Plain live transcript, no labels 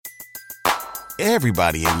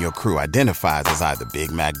Everybody in your crew identifies as either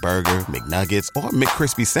Big Mac Burger, McNuggets, or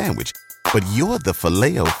McCrispy Sandwich. But you're the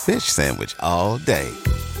Filet-O-Fish Sandwich all day.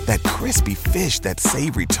 That crispy fish, that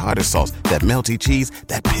savory tartar sauce, that melty cheese,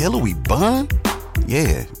 that pillowy bun.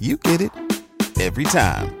 Yeah, you get it. Every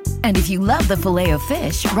time. And if you love the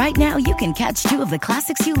Filet-O-Fish, right now you can catch two of the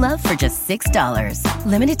classics you love for just $6.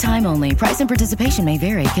 Limited time only. Price and participation may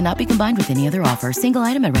vary. Cannot be combined with any other offer. Single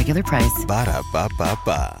item at regular price.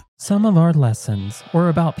 Ba-da-ba-ba-ba. Some of our lessons were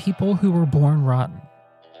about people who were born rotten.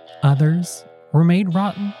 Others were made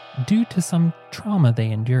rotten due to some trauma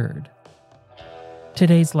they endured.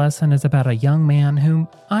 Today's lesson is about a young man whom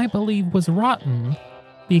I believe was rotten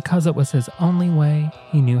because it was his only way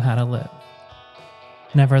he knew how to live.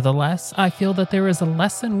 Nevertheless, I feel that there is a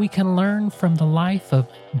lesson we can learn from the life of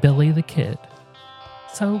Billy the Kid.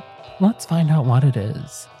 So let's find out what it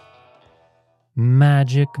is.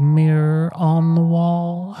 Magic mirror on the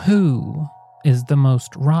wall, who is the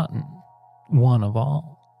most rotten one of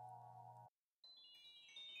all?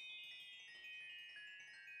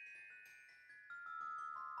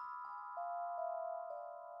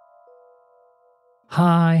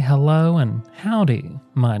 Hi, hello, and howdy,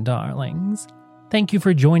 my darlings. Thank you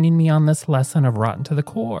for joining me on this lesson of Rotten to the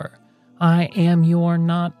Core. I am your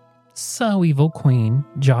not-so-evil queen,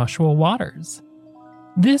 Joshua Waters.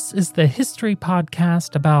 This is the history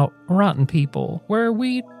podcast about rotten people, where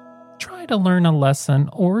we try to learn a lesson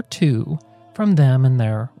or two from them and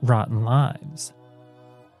their rotten lives.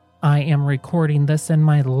 I am recording this in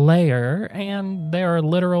my lair, and there are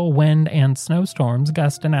literal wind and snowstorms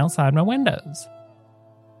gusting outside my windows.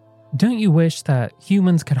 Don't you wish that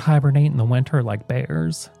humans could hibernate in the winter like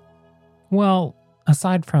bears? Well,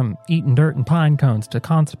 aside from eating dirt and pine cones to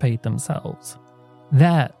constipate themselves,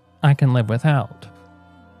 that I can live without.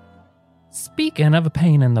 Speaking of a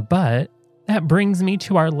pain in the butt, that brings me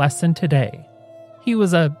to our lesson today. He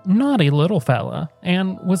was a naughty little fella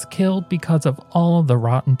and was killed because of all of the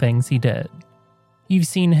rotten things he did. You've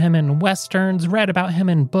seen him in westerns, read about him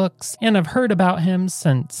in books, and have heard about him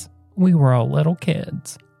since we were all little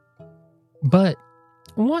kids. But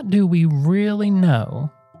what do we really know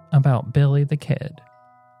about Billy the Kid?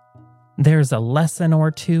 There's a lesson or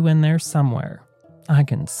two in there somewhere. I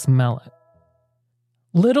can smell it.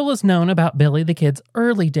 Little is known about Billy the Kid's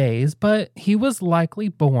early days, but he was likely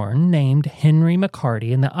born named Henry McCarty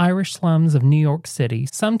in the Irish slums of New York City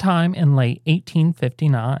sometime in late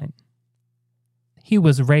 1859. He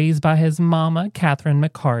was raised by his mama, Catherine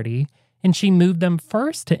McCarty, and she moved them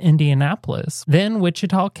first to Indianapolis, then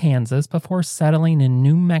Wichita, Kansas, before settling in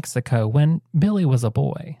New Mexico when Billy was a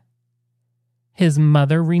boy. His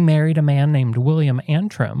mother remarried a man named William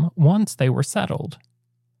Antrim once they were settled.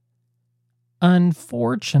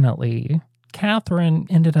 Unfortunately, Catherine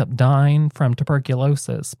ended up dying from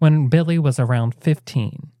tuberculosis when Billy was around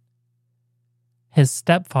 15. His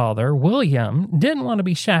stepfather, William, didn't want to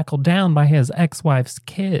be shackled down by his ex-wife's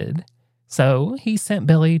kid, so he sent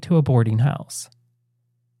Billy to a boarding house.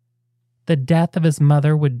 The death of his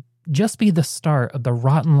mother would just be the start of the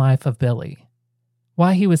rotten life of Billy.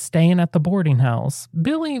 While he was staying at the boarding house,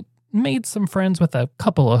 Billy made some friends with a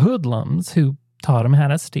couple of hoodlums who taught him how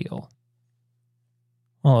to steal.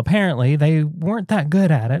 Well, apparently they weren't that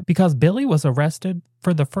good at it because Billy was arrested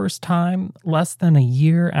for the first time less than a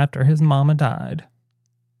year after his mama died.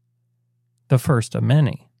 The first of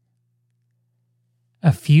many.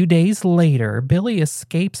 A few days later, Billy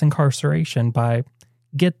escapes incarceration by,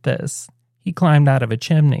 get this, he climbed out of a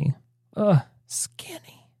chimney.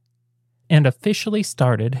 Skinny. And officially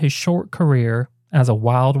started his short career as a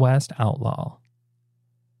Wild West outlaw.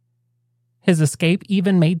 His escape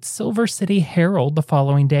even made Silver City Herald the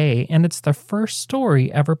following day, and it's the first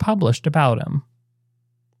story ever published about him.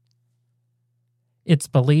 It's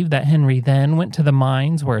believed that Henry then went to the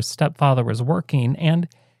mines where his stepfather was working, and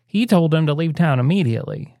he told him to leave town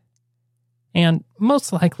immediately, and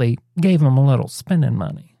most likely gave him a little spending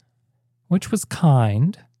money, which was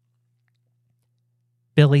kind.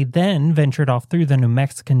 Billy then ventured off through the New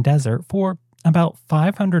Mexican desert for about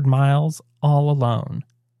 500 miles all alone.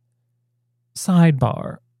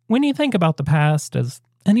 Sidebar, when you think about the past, does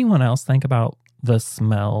anyone else think about the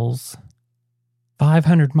smells?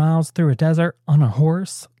 500 miles through a desert on a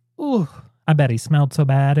horse? Ooh, I bet he smelled so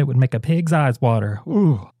bad it would make a pig's eyes water.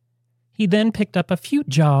 Ooh. He then picked up a few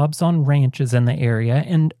jobs on ranches in the area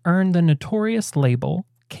and earned the notorious label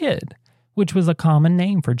Kid, which was a common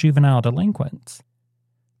name for juvenile delinquents.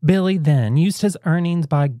 Billy then used his earnings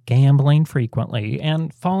by gambling frequently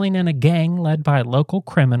and falling in a gang led by local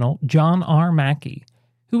criminal John R. Mackey,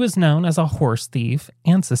 who was known as a horse thief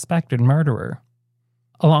and suspected murderer.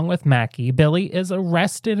 along with Mackie, Billy is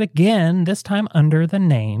arrested again, this time under the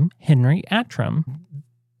name Henry Attram.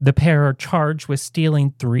 The pair are charged with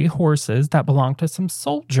stealing 3 horses that belonged to some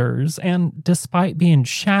soldiers, and despite being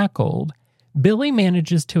shackled, Billy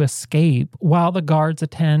manages to escape while the guards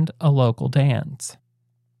attend a local dance.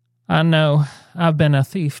 I know, I've been a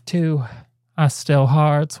thief too. I steal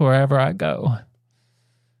hearts wherever I go.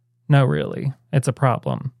 No, really, it's a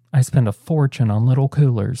problem. I spend a fortune on little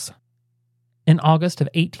coolers. In August of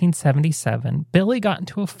 1877, Billy got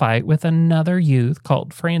into a fight with another youth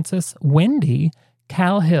called Francis Wendy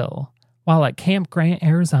Cal Hill while at Camp Grant,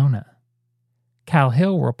 Arizona. Cal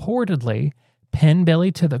Hill reportedly pinned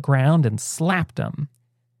Billy to the ground and slapped him.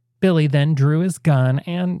 Billy then drew his gun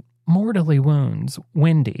and mortally wounds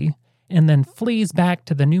Wendy and then flees back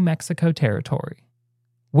to the New Mexico territory.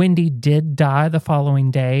 Wendy did die the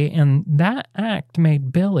following day, and that act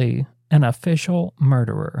made Billy an official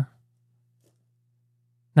murderer.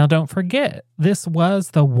 Now don't forget, this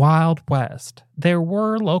was the Wild West. There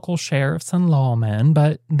were local sheriffs and lawmen,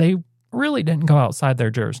 but they really didn't go outside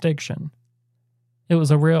their jurisdiction. It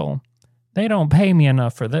was a real, they don't pay me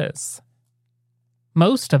enough for this.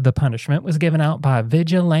 Most of the punishment was given out by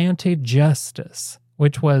vigilante justice,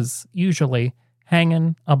 which was usually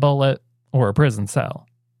hanging, a bullet, or a prison cell.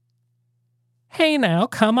 Hey now,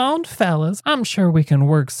 come on, fellas. I'm sure we can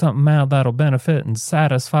work something out that'll benefit and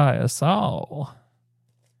satisfy us all.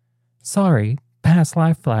 Sorry, past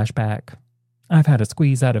life flashback. I've had to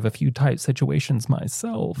squeeze out of a few tight situations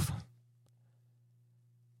myself.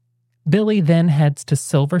 Billy then heads to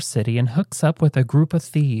Silver City and hooks up with a group of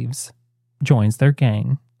thieves, joins their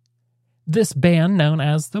gang. This band, known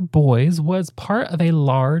as the Boys, was part of a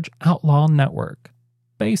large outlaw network,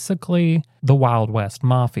 basically the Wild West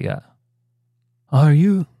Mafia. Are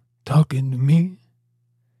you talking to me?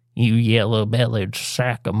 You yellow-bellied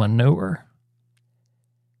sack of manure.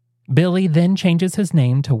 Billy then changes his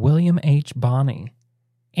name to William H. Bonney,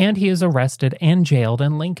 and he is arrested and jailed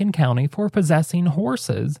in Lincoln County for possessing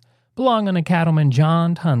horses belonging to cattleman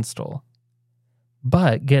John Tunstall.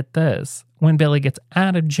 But get this, when Billy gets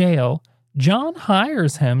out of jail, John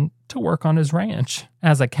hires him to work on his ranch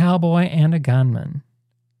as a cowboy and a gunman,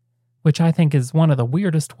 which I think is one of the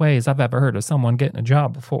weirdest ways I've ever heard of someone getting a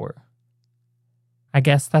job before. I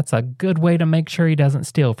guess that's a good way to make sure he doesn't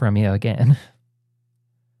steal from you again.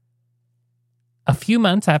 A few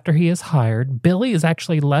months after he is hired, Billy is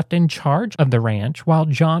actually left in charge of the ranch while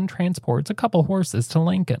John transports a couple horses to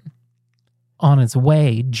Lincoln. On his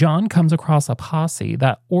way, John comes across a posse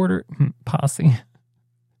that ordered... Posse?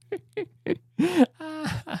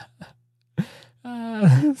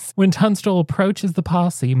 When Tunstall approaches the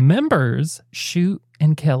posse, members shoot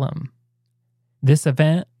and kill him. This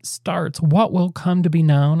event starts what will come to be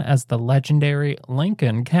known as the legendary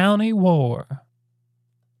Lincoln County War.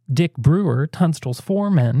 Dick Brewer, Tunstall's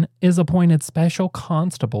foreman, is appointed special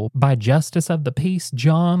constable by Justice of the Peace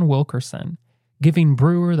John Wilkerson, giving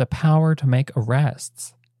Brewer the power to make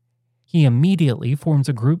arrests. He immediately forms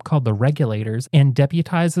a group called the Regulators and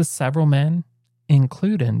deputizes several men,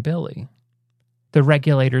 including Billy. The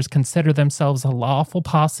Regulators consider themselves a lawful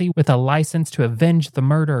posse with a license to avenge the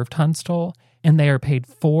murder of Tunstall, and they are paid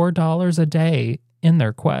 $4 a day in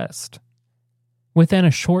their quest. Within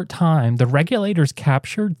a short time, the Regulators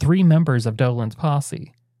captured 3 members of Dolan's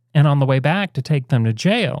posse, and on the way back to take them to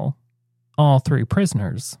jail, all 3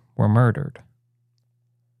 prisoners were murdered.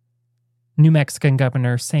 New Mexican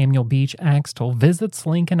Governor Samuel Beach Axtell visits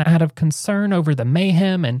Lincoln out of concern over the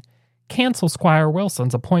mayhem and cancels Squire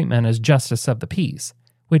Wilson's appointment as Justice of the Peace,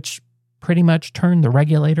 which pretty much turned the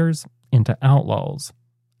Regulators into outlaws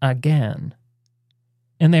again.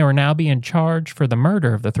 And they were now being charged for the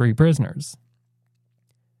murder of the 3 prisoners.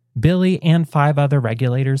 Billy and 5 other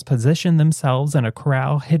Regulators positioned themselves in a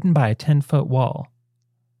corral hidden by a 10-foot wall.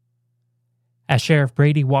 As Sheriff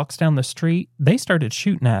Brady walks down the street, they started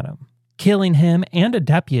shooting at him, killing him and a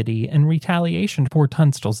deputy in retaliation for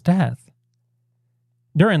Tunstall's death.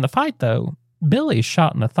 During the fight, though, Billy's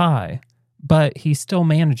shot in the thigh, but he still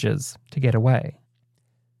manages to get away.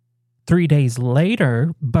 3 days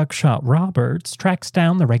later, Buckshot Roberts tracks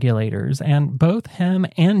down the Regulators, and both him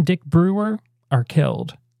and Dick Brewer are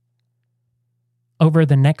killed. Over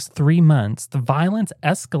the next 3 months, the violence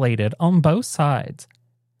escalated on both sides.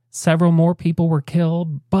 Several more people were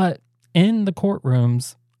killed, but in the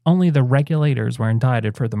courtrooms, only the Regulators were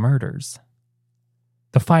indicted for the murders.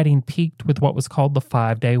 The fighting peaked with what was called the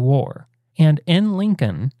 5-Day War, and in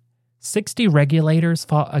Lincoln, 60 Regulators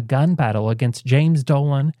fought a gun battle against James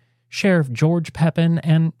Dolan, Sheriff George Pepin,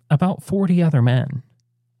 and about 40 other men.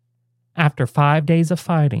 After 5 days of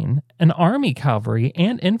fighting, an army cavalry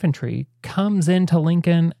and infantry comes into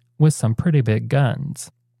Lincoln with some pretty big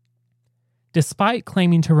guns. Despite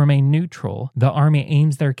claiming to remain neutral, the army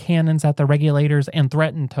aims their cannons at the Regulators and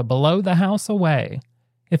threaten to blow the house away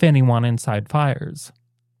if anyone inside fires.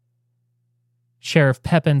 Sheriff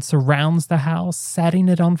Pepin surrounds the house, setting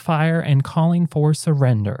it on fire and calling for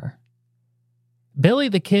surrender. Billy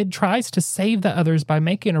the Kid tries to save the others by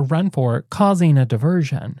making a run for it, causing a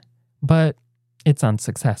diversion, but it's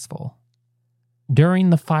unsuccessful. During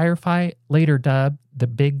the firefight, later dubbed the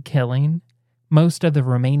Big Killing, most of the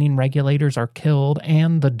remaining Regulators are killed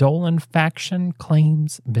and the Dolan faction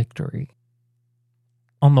claims victory.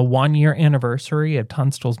 On the 1-year anniversary of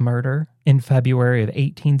Tunstall's murder, in February of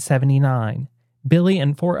 1879, Billy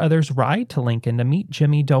and 4 others ride to Lincoln to meet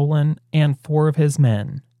Jimmy Dolan and 4 of his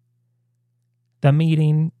men. The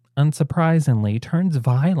meeting, unsurprisingly, turns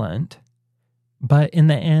violent, but in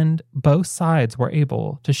the end, both sides were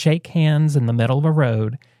able to shake hands in the middle of a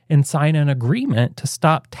road and sign an agreement to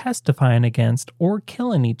stop testifying against or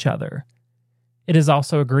killing each other. It is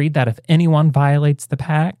also agreed that if anyone violates the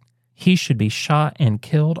pact, he should be shot and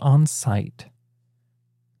killed on sight.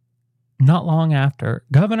 Not long after,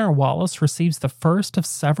 Governor Wallace receives the first of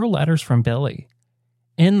several letters from Billy.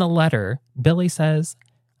 In the letter, Billy says,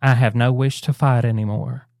 "I have no wish to fight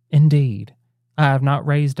anymore. Indeed, I have not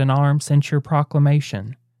raised an arm since your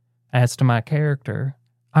proclamation. As to my character,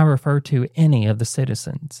 I refer to any of the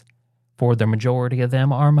citizens, for the majority of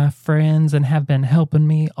them are my friends and have been helping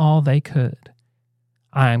me all they could.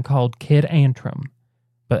 I am called Kid Antrim,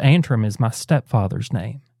 but Antrim is my stepfather's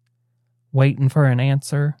name. Waiting for an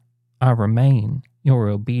answer, I remain your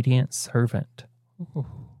obedient servant." Ooh.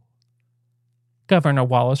 Governor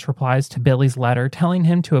Wallace replies to Billy's letter telling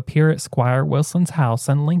him to appear at Squire Wilson's house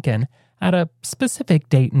in Lincoln at a specific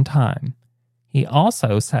date and time. He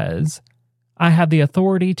also says, "I have the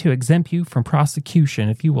authority to exempt you from prosecution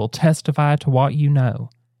if you will testify to what you know.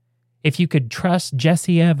 If you could trust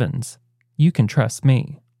Jesse Evans, you can trust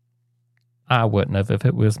me." I wouldn't have if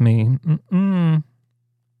it was me.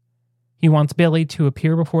 He wants Billy to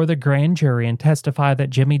appear before the grand jury and testify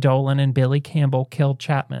that Jimmy Dolan and Billy Campbell killed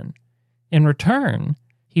Chapman. In return,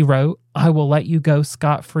 he wrote, "I will let you go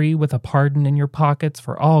scot-free with a pardon in your pockets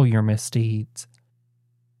for all your misdeeds."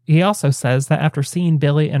 He also says that after seeing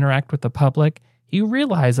Billy interact with the public, he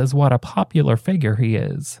realizes what a popular figure he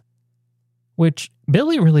is. Which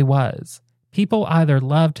Billy really was. People either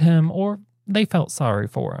loved him or they felt sorry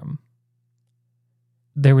for him.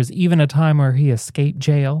 There was even a time where he escaped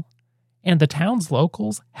jail, and the town's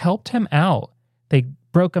locals helped him out. They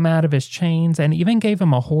broke him out of his chains and even gave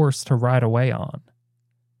him a horse to ride away on.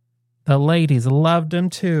 The ladies loved him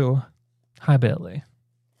too. Hi, Billy.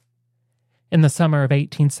 In the summer of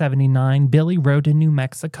 1879, Billy rode to New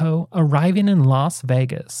Mexico, arriving in Las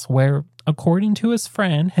Vegas, where, according to his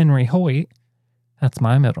friend Henry Hoyt, that's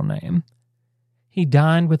my middle name, he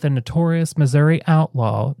dined with the notorious Missouri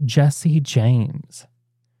outlaw Jesse James.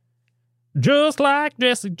 Just like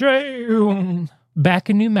Jesse James. Back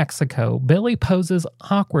in New Mexico, Billy poses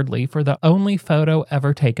awkwardly for the only photo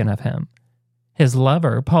ever taken of him. His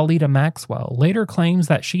lover, Paulita Maxwell, later claims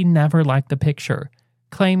that she never liked the picture,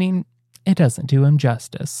 claiming it doesn't do him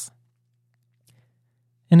justice.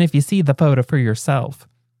 And if you see the photo for yourself,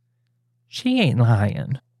 she ain't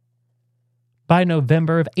lying. By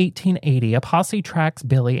November of 1880, a posse tracks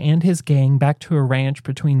Billy and his gang back to a ranch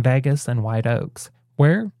between Vegas and White Oaks,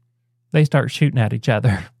 where they start shooting at each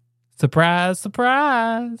other. Surprise,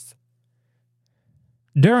 surprise!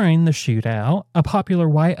 During the shootout, a popular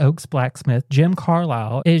White Oaks blacksmith, Jim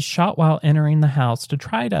Carlisle, is shot while entering the house to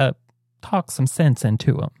try to talk some sense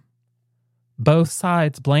into him. Both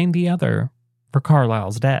sides blame the other for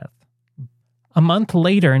Carlisle's death. A month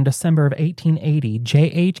later, in December of 1880,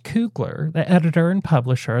 J.H. Kugler, the editor and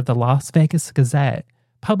publisher of the Las Vegas Gazette,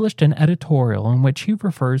 published an editorial in which he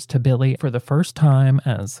refers to Billy for the first time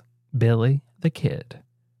as Billy the Kid.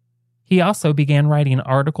 He also began writing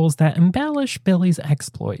articles that embellish Billy's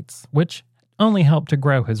exploits, which only helped to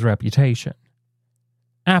grow his reputation.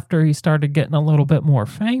 After he started getting a little bit more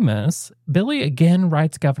famous, Billy again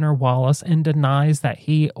writes Governor Wallace and denies that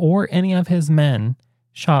he or any of his men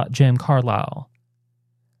shot Jim Carlisle.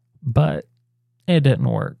 But it didn't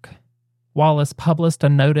work. Wallace published a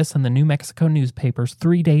notice in the New Mexico newspapers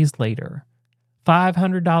 3 days later.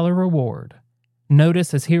 $500 reward.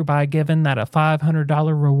 Notice is hereby given that a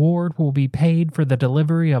 $500 reward will be paid for the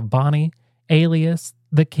delivery of Bonnie, alias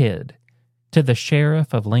the Kid, to the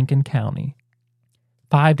sheriff of Lincoln County.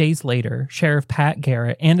 5 days later, Sheriff Pat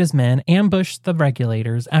Garrett and his men ambushed the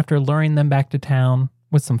Regulators after luring them back to town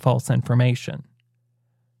with some false information.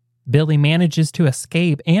 Billy manages to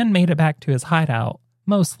escape and made it back to his hideout,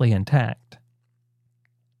 mostly intact.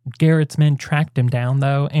 Garrett's men tracked him down,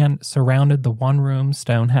 though, and surrounded the one-room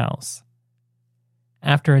stone house.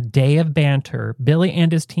 After a day of banter, Billy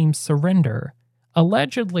and his team surrender,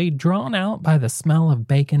 allegedly drawn out by the smell of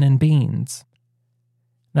bacon and beans.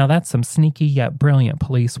 Now that's some sneaky yet brilliant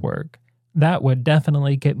police work. That would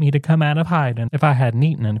definitely get me to come out of hiding if I hadn't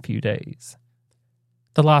eaten in a few days.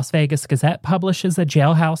 The Las Vegas Gazette publishes a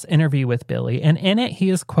jailhouse interview with Billy, and in it he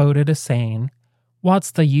is quoted as saying,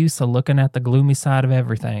 "What's the use of looking at the gloomy side of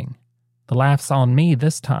everything? The laugh's on me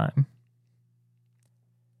this time."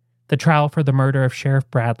 The trial for the murder of Sheriff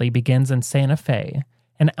Bradley begins in Santa Fe,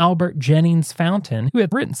 and Albert Jennings Fountain, who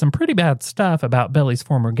had written some pretty bad stuff about Billy's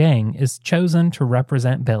former gang, is chosen to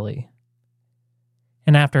represent Billy.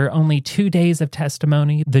 And after only 2 days of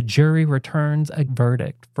testimony, the jury returns a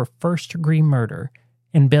verdict for first-degree murder,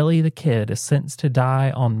 and Billy the Kid is sentenced to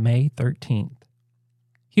die on May 13th.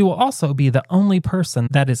 He will also be the only person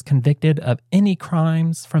that is convicted of any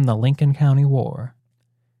crimes from the Lincoln County War.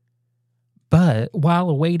 But while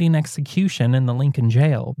awaiting execution in the Lincoln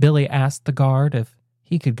jail, Billy asked the guard if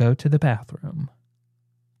he could go to the bathroom.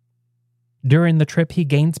 During the trip, he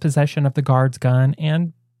gains possession of the guard's gun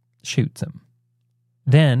and shoots him.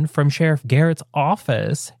 Then, from Sheriff Garrett's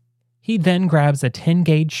office, he then grabs a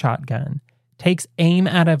 10-gauge shotgun, takes aim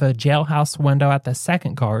out of a jailhouse window at the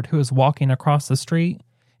second guard who is walking across the street,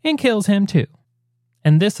 and kills him too.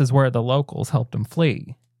 And this is where the locals helped him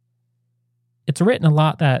flee. It's written a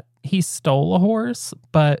lot that he stole a horse,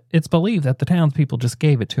 but it's believed that the townspeople just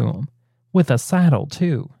gave it to him, with a saddle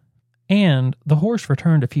too. And the horse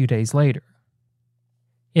returned a few days later.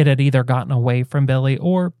 It had either gotten away from Billy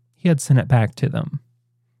or he had sent it back to them.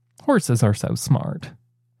 Horses are so smart.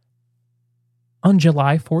 On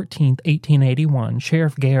July 14, 1881,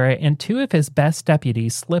 Sheriff Garrett and 2 of his best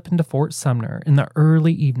deputies slip into Fort Sumner in the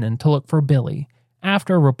early evening to look for Billy,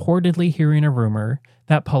 after reportedly hearing a rumor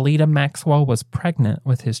that Pauletta Maxwell was pregnant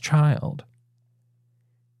with his child.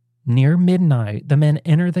 Near midnight, the men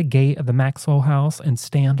enter the gate of the Maxwell house and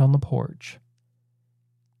stand on the porch.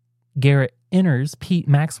 Garrett enters Pete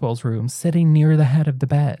Maxwell's room, sitting near the head of the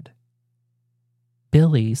bed.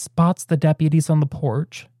 Billy spots the deputies on the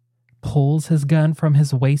porch, pulls his gun from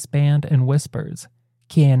his waistband, and whispers,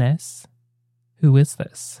 "¿Quién es?" "Who is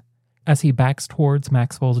this?" as he backs towards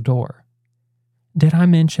Maxwell's door. Did I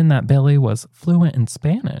mention that Billy was fluent in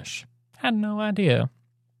Spanish? Had no idea.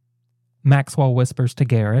 Maxwell whispers to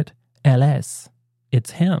Garrett, "Él es."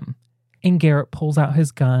 It's him. And Garrett pulls out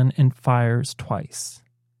his gun and fires twice,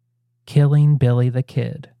 killing Billy the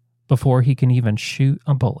Kid before he can even shoot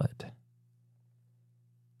a bullet.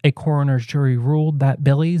 A coroner's jury ruled that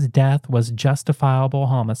Billy's death was justifiable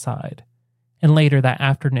homicide, and later that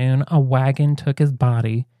afternoon, a wagon took his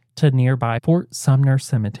body to nearby Fort Sumner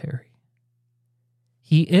Cemetery.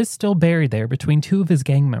 He is still buried there between 2 of his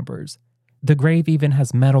gang members. The grave even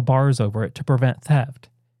has metal bars over it to prevent theft,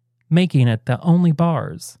 making it the only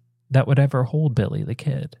bars that would ever hold Billy the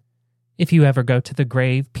Kid. If you ever go to the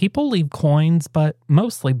grave, people leave coins, but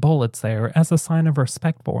mostly bullets there as a sign of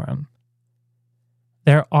respect for him.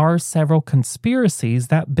 There are several conspiracies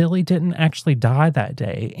that Billy didn't actually die that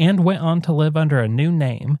day and went on to live under a new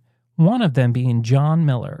name, one of them being John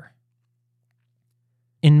Miller.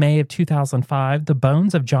 In May of 2005, the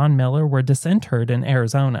bones of John Miller were disinterred in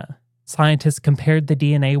Arizona. Scientists compared the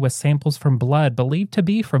DNA with samples from blood believed to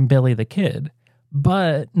be from Billy the Kid,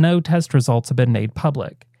 but no test results have been made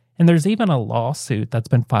public, and there's even a lawsuit that's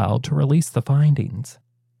been filed to release the findings.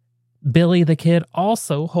 Billy the Kid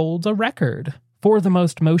also holds a record for the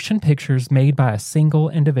most motion pictures made by a single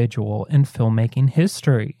individual in filmmaking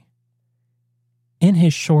history. In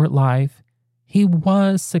his short life, he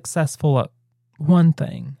was successful at one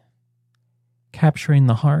thing: capturing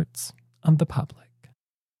the hearts of the public.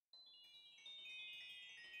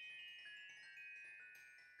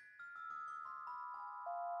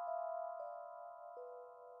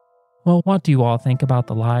 Well, what do you all think about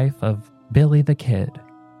the life of Billy the Kid?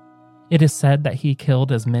 It is said that he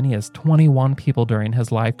killed as many as 21 people during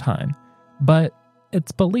his lifetime, but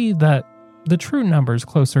it's believed that the true number is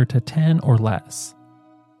closer to 10 or less.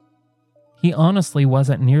 He honestly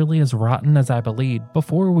wasn't nearly as rotten as I believed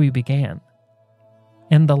before we began.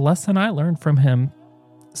 And the lesson I learned from him,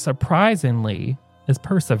 surprisingly, is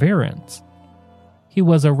perseverance. He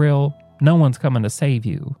was a real, no one's coming to save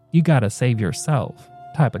you, you gotta save yourself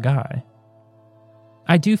type of guy.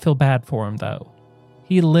 I do feel bad for him though.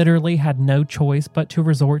 He literally had no choice but to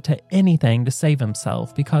resort to anything to save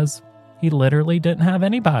himself because he literally didn't have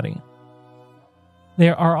anybody.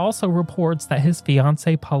 There are also reports that his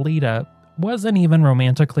fiancée Pauletta wasn't even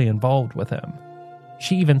romantically involved with him.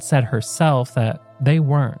 She even said herself that they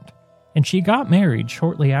weren't, and she got married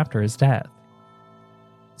shortly after his death.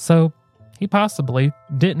 So he possibly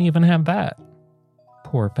didn't even have that.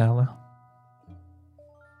 Poor fella.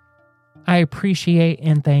 I appreciate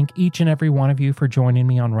and thank each and every one of you for joining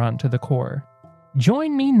me on Rotten to the Core.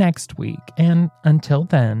 Join me next week, and until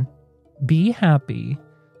then, be happy,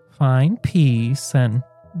 find peace, and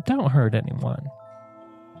don't hurt anyone.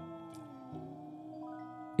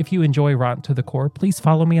 If you enjoy Rotten to the Core, please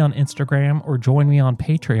follow me on Instagram or join me on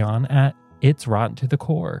Patreon at It's Rotten to the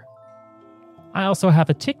Core. I also have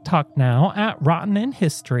a TikTok now at Rotten in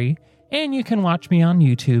History, and you can watch me on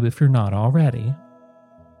YouTube if you're not already.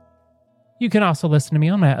 You can also listen to me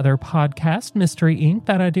on my other podcast, Mystery Inc.,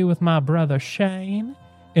 that I do with my brother Shane.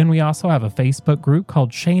 And we also have a Facebook group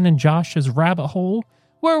called Shane and Josh's Rabbit Hole,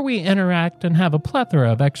 where we interact and have a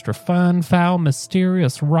plethora of extra fun, foul,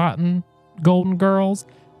 mysterious, rotten, golden girls,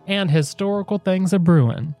 and historical things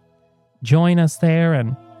a-brewing. Join us there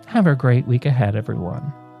and have a great week ahead,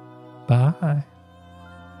 everyone. Bye.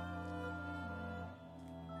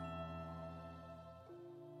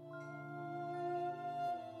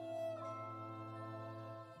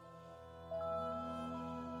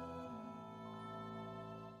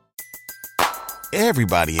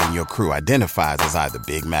 Everybody in your crew identifies as either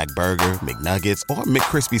Big Mac Burger, McNuggets, or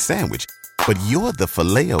McCrispy Sandwich. But you're the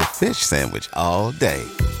Filet-O-Fish Sandwich all day.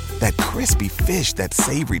 That crispy fish, that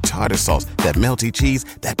savory tartar sauce, that melty cheese,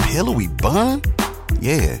 that pillowy bun.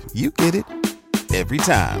 Yeah, you get it. Every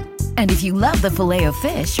time. And if you love the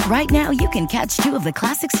Filet-O-Fish, right now you can catch two of the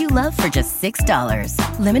classics you love for just $6.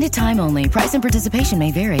 Limited time only. Price and participation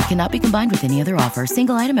may vary. Cannot be combined with any other offer.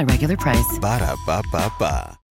 Single item at regular price. Ba-da-ba-ba-ba.